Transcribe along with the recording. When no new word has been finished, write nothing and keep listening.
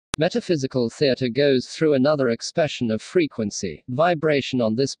Metaphysical theater goes through another expression of frequency, vibration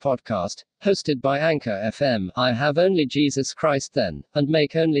on this podcast, hosted by Anchor FM. I have only Jesus Christ then, and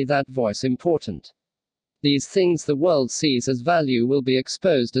make only that voice important. These things the world sees as value will be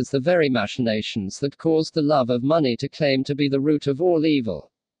exposed as the very machinations that caused the love of money to claim to be the root of all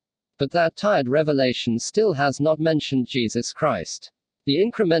evil. But that tired revelation still has not mentioned Jesus Christ. The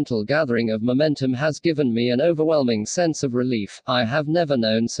incremental gathering of momentum has given me an overwhelming sense of relief. I have never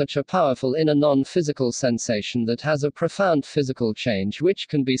known such a powerful inner non-physical sensation that has a profound physical change which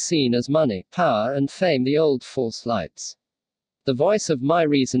can be seen as money, power and fame, the old false lights. The voice of my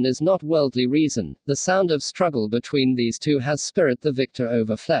reason is not worldly reason. The sound of struggle between these two has spirit the victor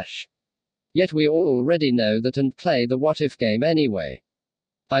over flesh. Yet we all already know that and play the what-if game anyway.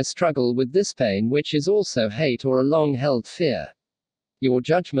 I struggle with this pain which is also hate or a long-held fear. Your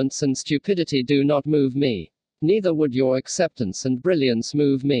judgments and stupidity do not move me. Neither would your acceptance and brilliance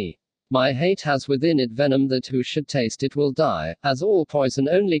move me. My hate has within it venom that who should taste it will die, as all poison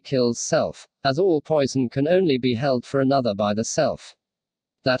only kills self, as all poison can only be held for another by the self.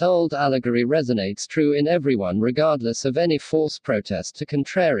 That old allegory resonates true in everyone regardless of any false protest to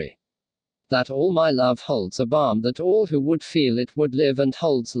contrary. That all my love holds a balm that all who would feel it would live and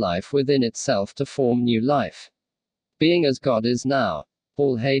holds life within itself to form new life. Being as God is now.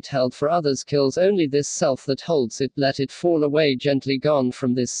 All hate held for others kills only this self that holds it, let it fall away gently gone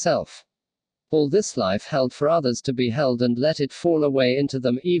from this self. All this life held for others to be held and let it fall away into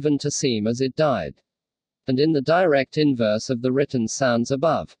them even to seem as it died. And in the direct inverse of the written sounds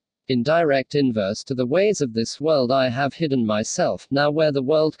above. In direct inverse to the ways of this world I have hidden myself, now where the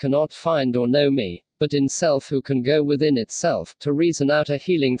world cannot find or know me, but in self who can go within itself, to reason out a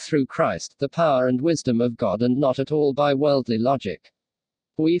healing through Christ, the power and wisdom of God, and not at all by worldly logic.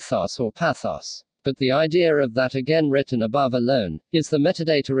 Ethos or pathos. But the idea of that again written above alone, is the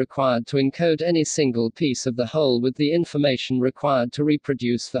metadata required to encode any single piece of the whole with the information required to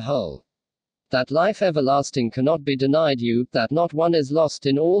reproduce the whole. That life everlasting cannot be denied you, that not one is lost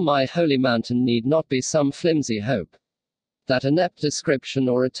in all my holy mountain need not be some flimsy hope. That inept description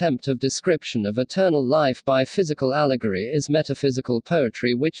or attempt of description of eternal life by physical allegory is metaphysical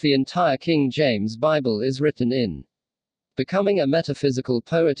poetry which the entire King James Bible is written in. Becoming a metaphysical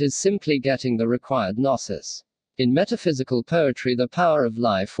poet is simply getting the required gnosis. In metaphysical poetry the power of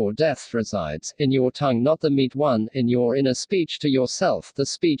life or death resides in your tongue, not the meat one, in your inner speech to yourself, the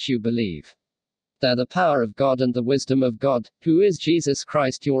speech you believe. There the power of God and the wisdom of God, who is Jesus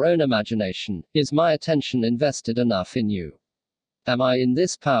Christ, your own imagination. Is my attention invested enough in you? Am I in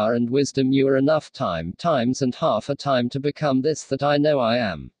this power and wisdom you are enough times and half a time to become this that I know I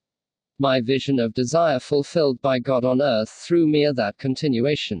am? My vision of desire fulfilled by God on earth through me are that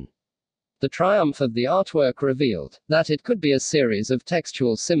continuation. The triumph of the artwork revealed, that it could be a series of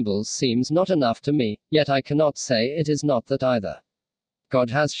textual symbols seems not enough to me, yet I cannot say it is not that either. God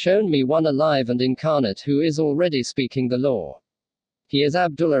has shown me one alive and incarnate who is already speaking the law. He is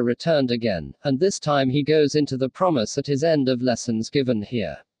Abdullah returned again, and this time he goes into the promise at his end of lessons given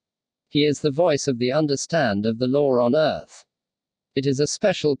here. He is the voice of the understand of the law on earth. It is a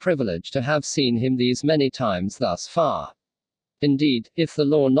special privilege to have seen him these many times thus far. Indeed, if the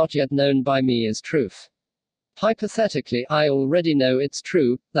law not yet known by me is truth. Hypothetically, I already know it's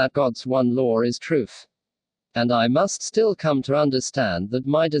true, that God's one law is truth. And I must still come to understand that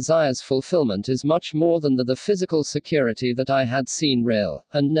my desire's fulfillment is much more than the physical security that I had seen real,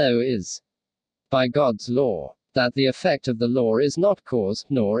 and know is by God's law. That the effect of the law is not cause,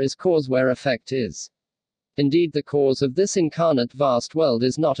 nor is cause where effect is. Indeed, the cause of this incarnate vast world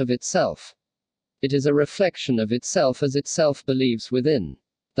is not of itself. It is a reflection of itself as itself believes within.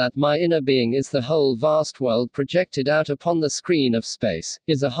 That my inner being is the whole vast world projected out upon the screen of space,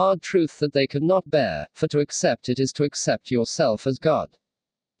 is a hard truth that they could not bear, for to accept it is to accept yourself as God.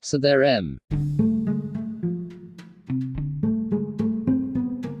 So there am.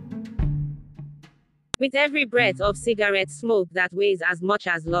 With every breath of cigarette smoke that weighs as much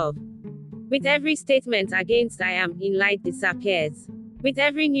as love. With every statement against I am, in light disappears. With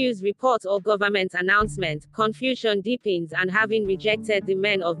every news report or government announcement, confusion deepens, and having rejected the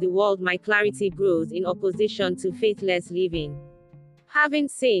men of the world, my clarity grows in opposition to faithless living. Having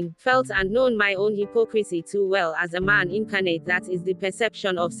seen, felt and known my own hypocrisy too well as a man incarnate, that is the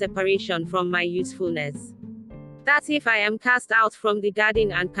perception of separation from my usefulness. That if I am cast out from the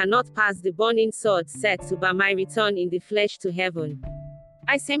garden and cannot pass the burning sword set to bar my return in the flesh to heaven,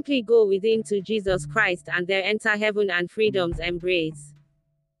 I simply go within to Jesus Christ and there enter heaven and freedom's embrace.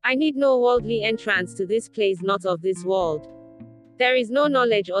 I need no worldly entrance to this place not of this world. There is no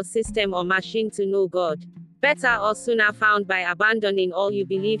knowledge or system or machine to know God. Better or sooner found by abandoning all you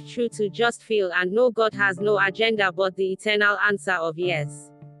believe true to just feel and know God has no agenda but the eternal answer of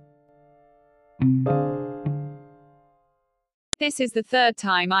yes. This is the third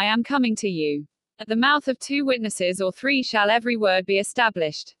time I am coming to you. At the mouth of two witnesses or three shall every word be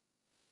established.